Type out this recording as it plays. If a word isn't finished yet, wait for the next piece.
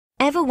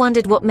Ever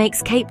wondered what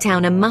makes Cape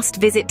Town a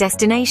must-visit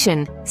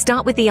destination?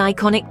 Start with the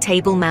iconic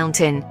Table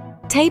Mountain.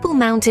 Table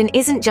Mountain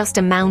isn't just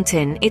a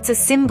mountain, it's a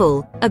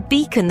symbol, a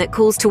beacon that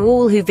calls to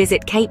all who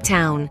visit Cape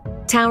Town.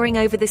 Towering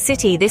over the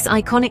city, this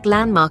iconic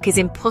landmark is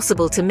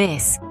impossible to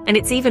miss, and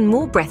it's even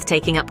more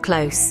breathtaking up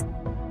close.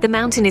 The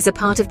mountain is a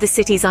part of the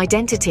city's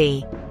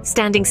identity,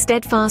 standing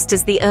steadfast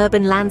as the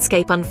urban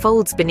landscape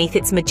unfolds beneath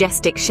its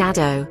majestic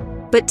shadow.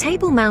 But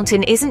Table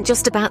Mountain isn't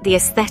just about the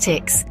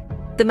aesthetics.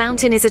 The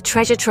mountain is a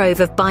treasure trove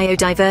of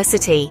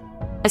biodiversity,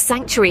 a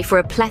sanctuary for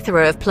a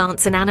plethora of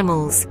plants and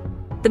animals.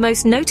 The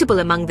most notable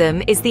among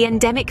them is the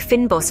endemic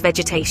fynbos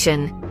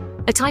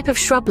vegetation, a type of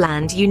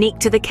shrubland unique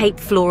to the Cape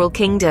Floral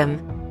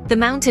Kingdom. The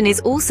mountain is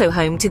also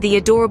home to the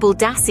adorable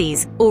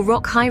dassies, or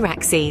rock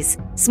hyraxes,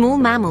 small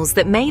mammals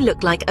that may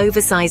look like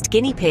oversized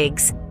guinea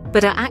pigs,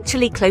 but are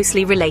actually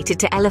closely related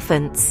to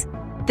elephants.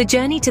 The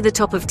journey to the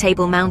top of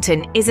Table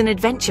Mountain is an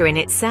adventure in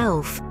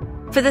itself.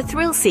 For the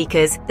thrill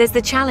seekers, there's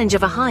the challenge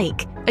of a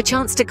hike, a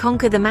chance to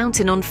conquer the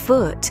mountain on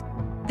foot.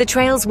 The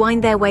trails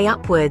wind their way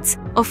upwards,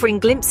 offering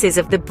glimpses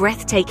of the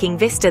breathtaking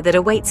vista that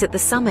awaits at the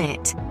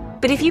summit.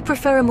 But if you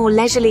prefer a more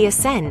leisurely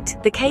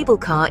ascent, the cable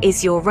car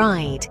is your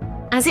ride.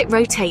 As it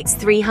rotates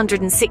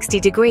 360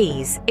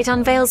 degrees, it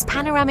unveils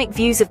panoramic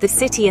views of the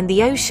city and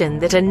the ocean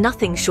that are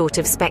nothing short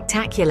of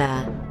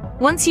spectacular.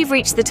 Once you've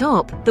reached the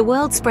top, the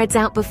world spreads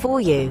out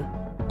before you.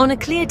 On a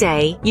clear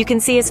day, you can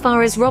see as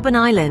far as Robben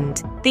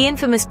Island, the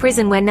infamous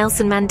prison where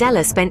Nelson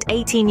Mandela spent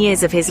 18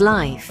 years of his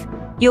life.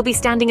 You'll be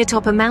standing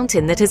atop a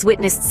mountain that has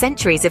witnessed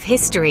centuries of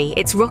history,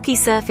 its rocky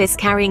surface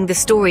carrying the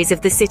stories of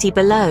the city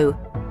below.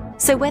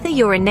 So whether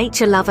you're a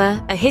nature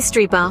lover, a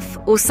history buff,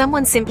 or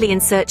someone simply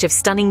in search of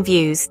stunning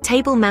views,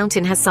 Table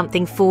Mountain has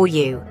something for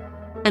you.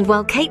 And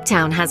while Cape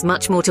Town has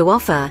much more to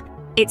offer,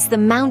 it's the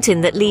mountain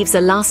that leaves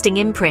a lasting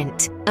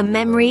imprint, a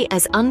memory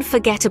as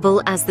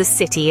unforgettable as the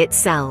city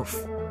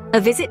itself. A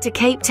visit to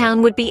Cape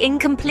Town would be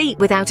incomplete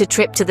without a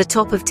trip to the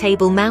top of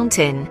Table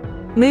Mountain.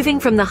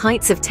 Moving from the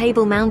heights of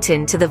Table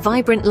Mountain to the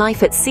vibrant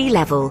life at sea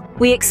level,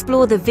 we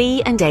explore the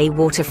V&A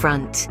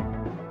Waterfront.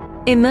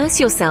 Immerse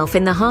yourself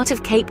in the heart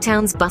of Cape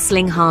Town's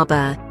bustling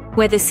harbour,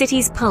 where the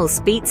city's pulse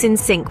beats in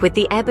sync with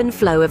the ebb and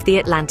flow of the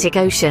Atlantic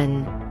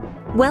Ocean.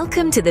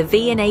 Welcome to the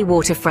V&A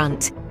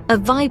Waterfront, a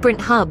vibrant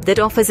hub that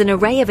offers an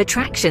array of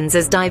attractions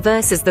as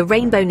diverse as the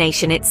Rainbow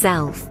Nation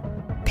itself.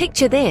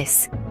 Picture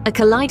this, a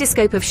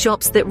kaleidoscope of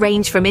shops that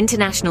range from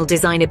international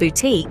designer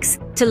boutiques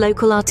to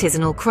local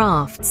artisanal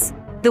crafts.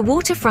 The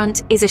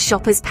waterfront is a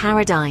shopper's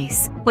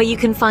paradise, where you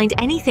can find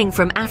anything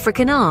from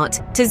African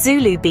art to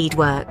Zulu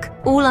beadwork,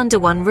 all under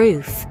one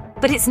roof.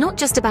 But it's not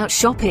just about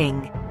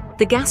shopping.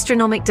 The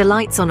gastronomic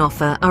delights on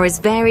offer are as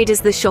varied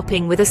as the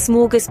shopping, with a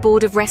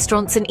smorgasbord of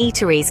restaurants and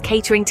eateries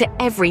catering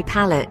to every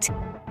palate.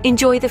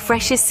 Enjoy the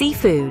freshest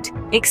seafood,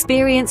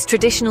 experience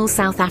traditional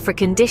South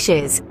African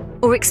dishes,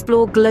 or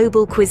explore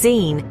global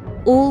cuisine,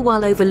 all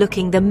while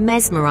overlooking the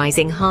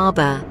mesmerizing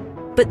harbour.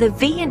 But the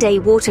V&A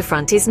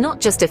Waterfront is not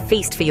just a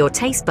feast for your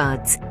taste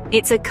buds,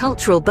 it's a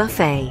cultural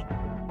buffet.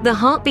 The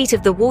heartbeat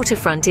of the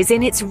waterfront is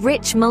in its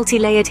rich,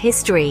 multi-layered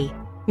history.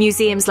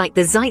 Museums like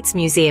the Zeitz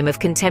Museum of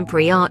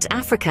Contemporary Art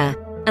Africa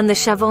and the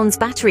Chavons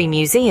Battery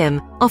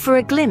Museum offer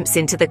a glimpse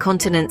into the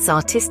continent's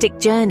artistic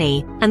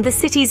journey and the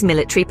city's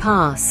military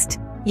past.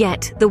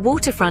 Yet, the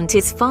waterfront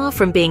is far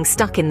from being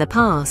stuck in the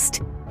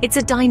past. It's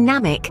a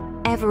dynamic,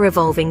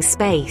 ever-evolving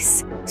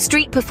space.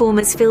 Street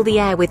performers fill the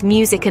air with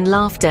music and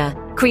laughter,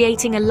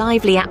 creating a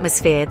lively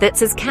atmosphere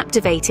that's as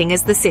captivating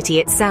as the city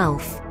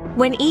itself.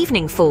 When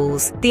evening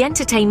falls, the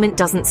entertainment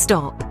doesn't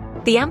stop.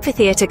 The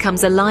amphitheater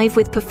comes alive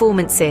with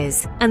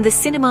performances, and the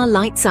cinema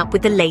lights up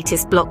with the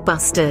latest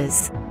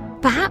blockbusters.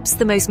 Perhaps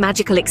the most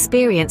magical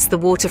experience the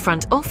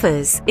waterfront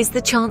offers is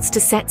the chance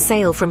to set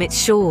sail from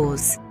its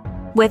shores.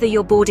 Whether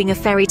you're boarding a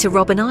ferry to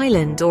Robben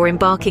Island or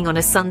embarking on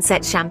a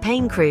sunset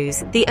champagne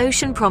cruise, the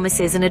ocean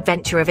promises an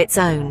adventure of its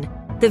own.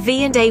 The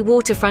V&A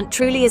Waterfront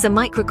truly is a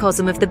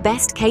microcosm of the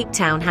best Cape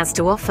Town has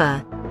to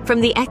offer.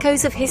 From the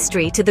echoes of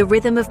history to the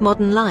rhythm of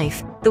modern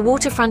life, the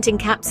waterfront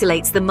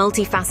encapsulates the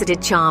multifaceted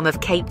charm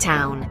of Cape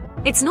Town.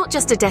 It's not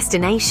just a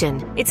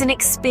destination, it's an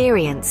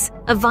experience,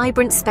 a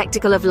vibrant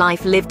spectacle of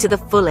life lived to the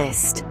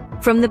fullest.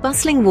 From the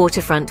bustling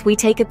waterfront, we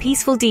take a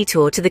peaceful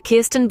detour to the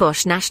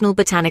Kirstenbosch National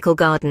Botanical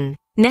Garden.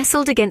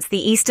 Nestled against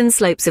the eastern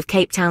slopes of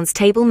Cape Town's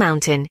Table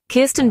Mountain,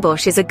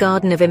 Kirstenbosch is a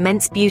garden of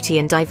immense beauty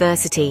and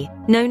diversity.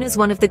 Known as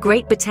one of the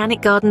great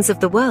botanic gardens of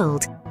the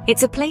world,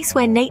 it's a place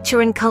where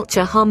nature and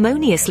culture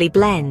harmoniously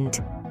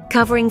blend.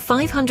 Covering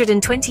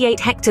 528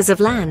 hectares of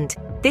land,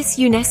 this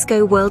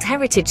UNESCO World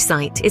Heritage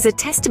Site is a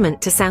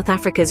testament to South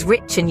Africa's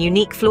rich and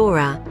unique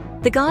flora.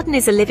 The garden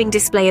is a living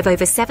display of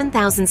over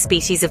 7,000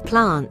 species of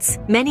plants,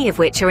 many of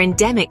which are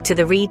endemic to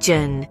the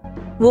region.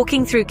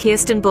 Walking through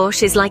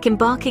Kirstenbosch is like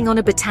embarking on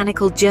a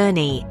botanical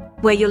journey,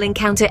 where you'll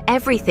encounter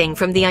everything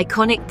from the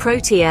iconic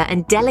protea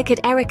and delicate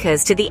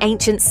ericas to the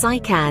ancient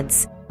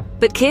cycads.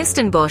 But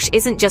Kirstenbosch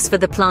isn't just for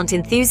the plant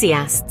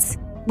enthusiasts.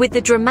 With the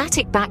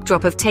dramatic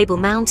backdrop of Table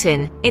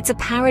Mountain, it's a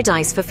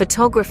paradise for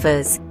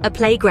photographers, a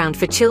playground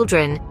for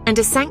children, and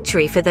a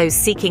sanctuary for those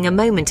seeking a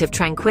moment of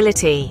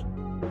tranquility.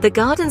 The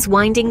garden's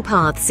winding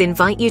paths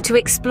invite you to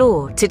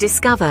explore, to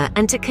discover,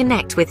 and to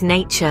connect with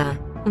nature.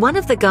 One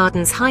of the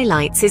garden's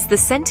highlights is the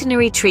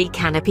Centenary Tree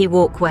Canopy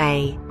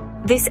Walkway.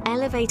 This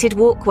elevated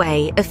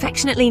walkway,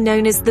 affectionately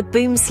known as the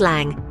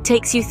boomslang,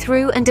 takes you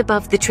through and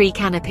above the tree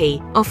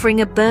canopy, offering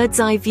a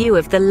bird's-eye view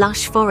of the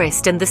lush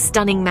forest and the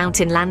stunning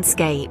mountain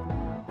landscape.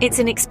 It's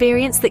an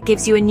experience that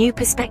gives you a new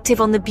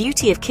perspective on the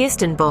beauty of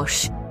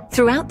Kirstenbosch.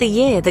 Throughout the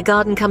year, the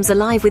garden comes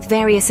alive with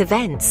various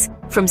events.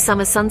 From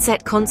summer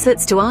sunset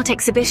concerts to art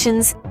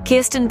exhibitions,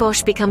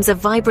 Kirstenbosch becomes a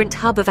vibrant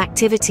hub of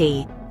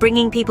activity,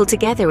 bringing people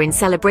together in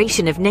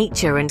celebration of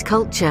nature and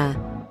culture.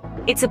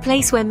 It's a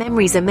place where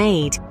memories are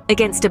made,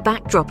 against a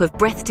backdrop of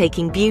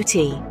breathtaking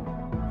beauty.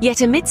 Yet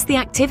amidst the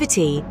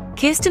activity,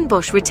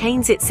 Kirstenbosch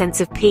retains its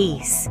sense of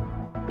peace.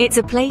 It's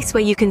a place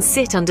where you can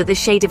sit under the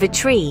shade of a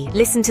tree,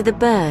 listen to the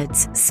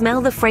birds, smell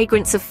the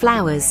fragrance of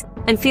flowers,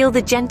 and feel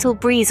the gentle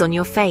breeze on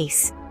your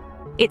face.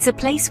 It's a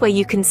place where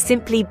you can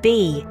simply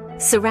be,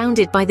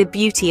 surrounded by the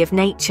beauty of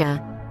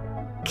nature.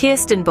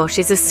 Kirstenbosch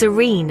is a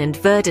serene and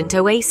verdant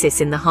oasis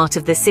in the heart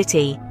of the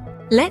city.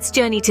 Let's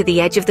journey to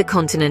the edge of the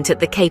continent at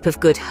the Cape of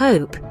Good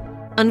Hope.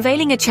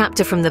 Unveiling a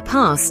chapter from the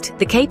past,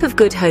 the Cape of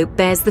Good Hope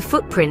bears the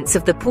footprints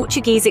of the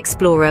Portuguese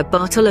explorer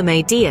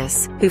Bartolomé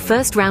Dias, who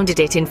first rounded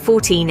it in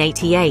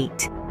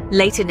 1488.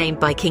 Later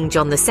named by King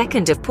John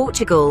II of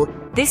Portugal,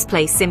 this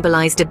place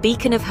symbolized a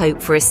beacon of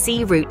hope for a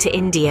sea route to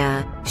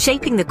India,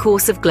 shaping the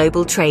course of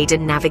global trade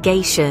and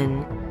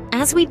navigation.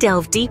 As we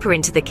delve deeper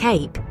into the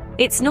Cape,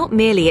 it's not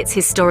merely its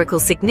historical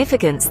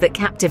significance that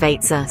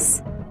captivates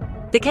us.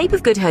 The Cape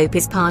of Good Hope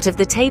is part of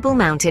the Table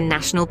Mountain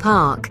National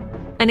Park,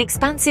 an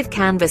expansive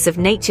canvas of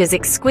nature's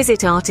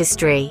exquisite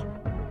artistry.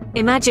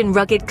 Imagine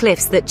rugged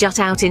cliffs that jut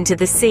out into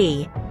the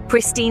sea,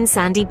 pristine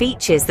sandy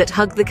beaches that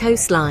hug the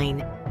coastline,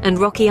 and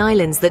rocky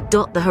islands that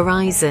dot the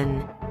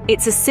horizon.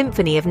 It's a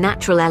symphony of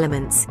natural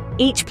elements,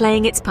 each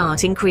playing its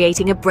part in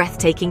creating a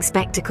breathtaking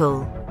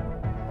spectacle.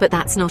 But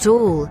that's not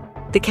all.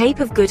 The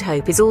Cape of Good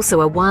Hope is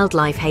also a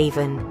wildlife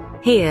haven.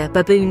 Here,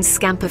 baboons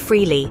scamper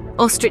freely,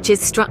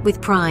 ostriches strut with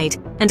pride,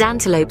 and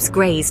antelopes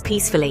graze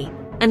peacefully.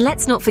 And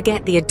let's not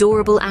forget the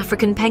adorable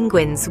African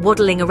penguins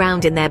waddling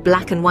around in their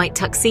black and white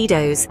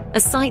tuxedos, a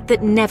sight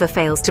that never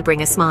fails to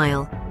bring a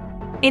smile.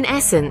 In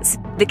essence,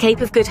 the Cape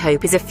of Good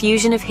Hope is a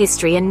fusion of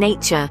history and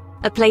nature,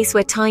 a place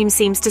where time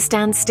seems to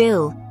stand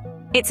still.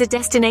 It's a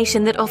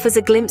destination that offers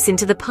a glimpse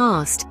into the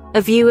past, a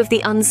view of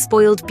the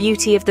unspoiled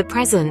beauty of the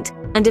present,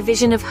 and a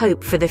vision of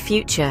hope for the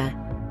future.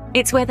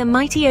 It's where the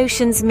mighty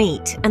oceans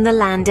meet and the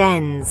land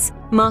ends,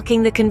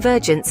 marking the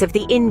convergence of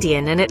the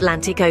Indian and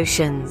Atlantic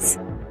Oceans.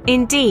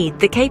 Indeed,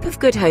 the Cape of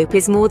Good Hope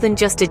is more than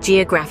just a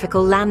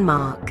geographical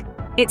landmark.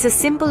 It's a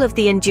symbol of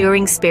the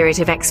enduring spirit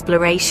of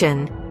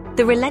exploration,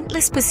 the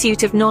relentless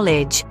pursuit of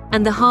knowledge,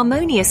 and the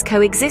harmonious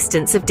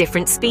coexistence of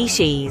different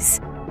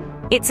species.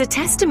 It's a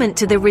testament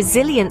to the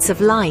resilience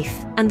of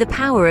life and the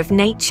power of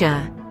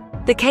nature.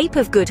 The Cape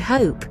of Good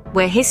Hope,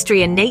 where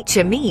history and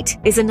nature meet,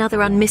 is another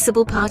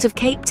unmissable part of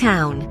Cape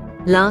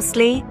Town.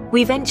 Lastly,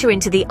 we venture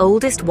into the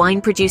oldest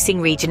wine-producing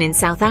region in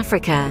South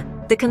Africa,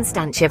 the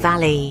Constantia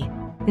Valley.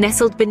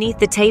 Nestled beneath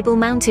the Table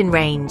Mountain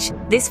range,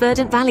 this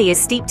verdant valley is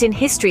steeped in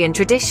history and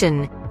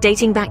tradition,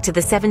 dating back to the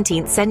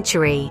 17th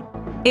century.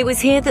 It was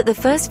here that the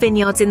first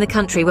vineyards in the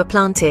country were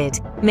planted,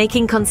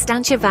 making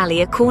Constantia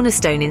Valley a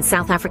cornerstone in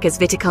South Africa's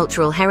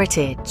viticultural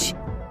heritage.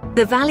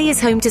 The valley is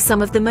home to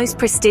some of the most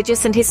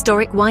prestigious and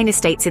historic wine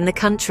estates in the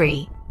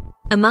country.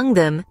 Among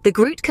them, the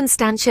Groot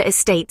Constantia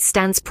Estate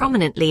stands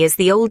prominently as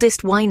the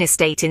oldest wine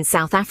estate in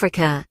South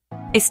Africa.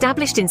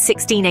 Established in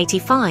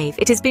 1685,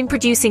 it has been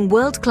producing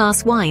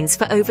world-class wines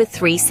for over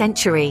 3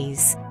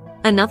 centuries.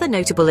 Another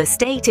notable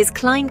estate is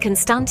Klein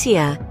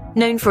Constantia,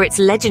 known for its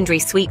legendary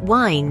sweet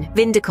wine,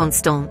 Vin de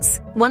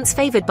Constance, once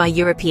favored by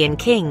European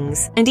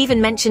kings, and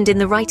even mentioned in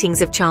the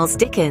writings of Charles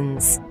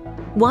Dickens.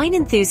 Wine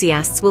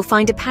enthusiasts will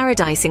find a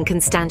paradise in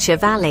Constantia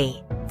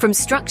Valley. From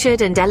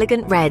structured and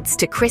elegant reds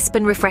to crisp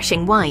and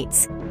refreshing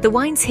whites, the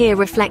wines here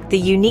reflect the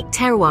unique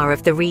terroir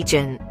of the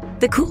region.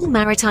 The cool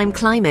maritime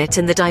climate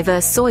and the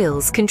diverse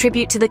soils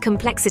contribute to the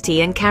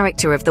complexity and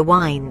character of the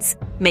wines,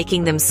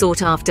 making them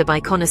sought after by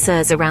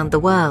connoisseurs around the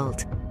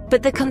world.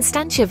 But the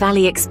Constantia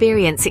Valley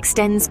experience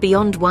extends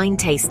beyond wine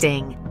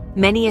tasting.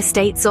 Many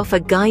estates offer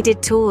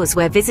guided tours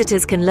where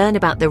visitors can learn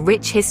about the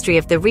rich history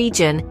of the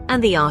region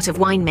and the art of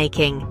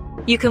winemaking.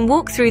 You can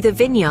walk through the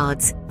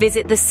vineyards,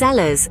 visit the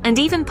cellars, and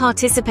even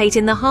participate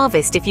in the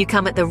harvest if you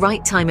come at the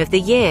right time of the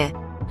year.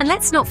 And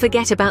let's not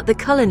forget about the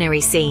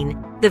culinary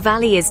scene. The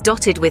valley is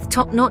dotted with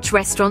top-notch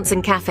restaurants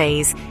and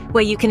cafes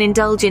where you can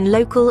indulge in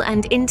local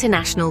and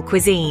international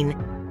cuisine.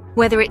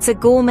 Whether it's a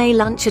gourmet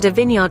lunch at a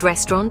vineyard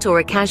restaurant or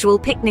a casual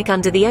picnic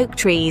under the oak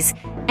trees,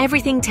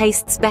 everything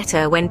tastes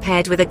better when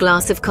paired with a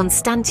glass of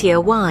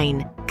Constantia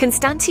wine.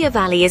 Constantia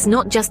Valley is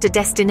not just a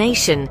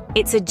destination,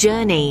 it's a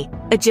journey,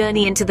 a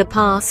journey into the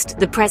past,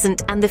 the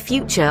present, and the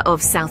future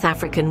of South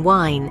African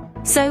wine.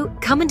 So,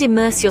 come and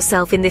immerse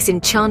yourself in this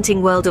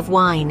enchanting world of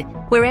wine,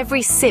 where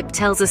every sip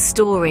tells a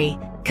story.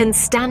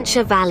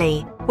 Constantia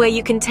Valley, where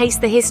you can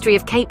taste the history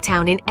of Cape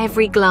Town in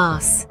every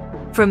glass.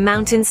 From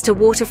mountains to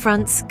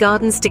waterfronts,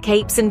 gardens to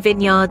capes and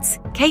vineyards,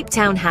 Cape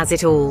Town has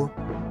it all.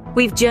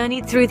 We've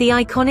journeyed through the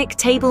iconic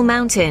Table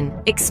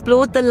Mountain,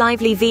 explored the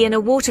lively V&A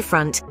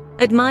Waterfront,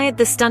 admired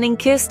the stunning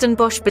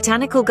Kirstenbosch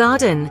Botanical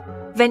Garden,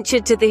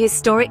 ventured to the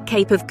historic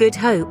Cape of Good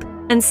Hope,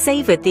 and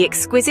savoured the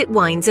exquisite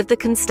wines of the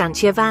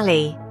Constantia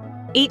Valley.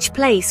 Each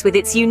place with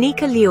its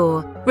unique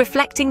allure,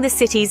 reflecting the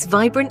city's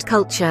vibrant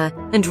culture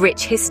and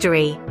rich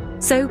history.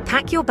 So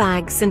pack your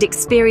bags and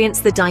experience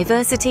the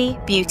diversity,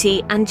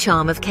 beauty, and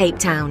charm of Cape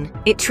Town.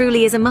 It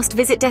truly is a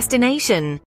must-visit destination.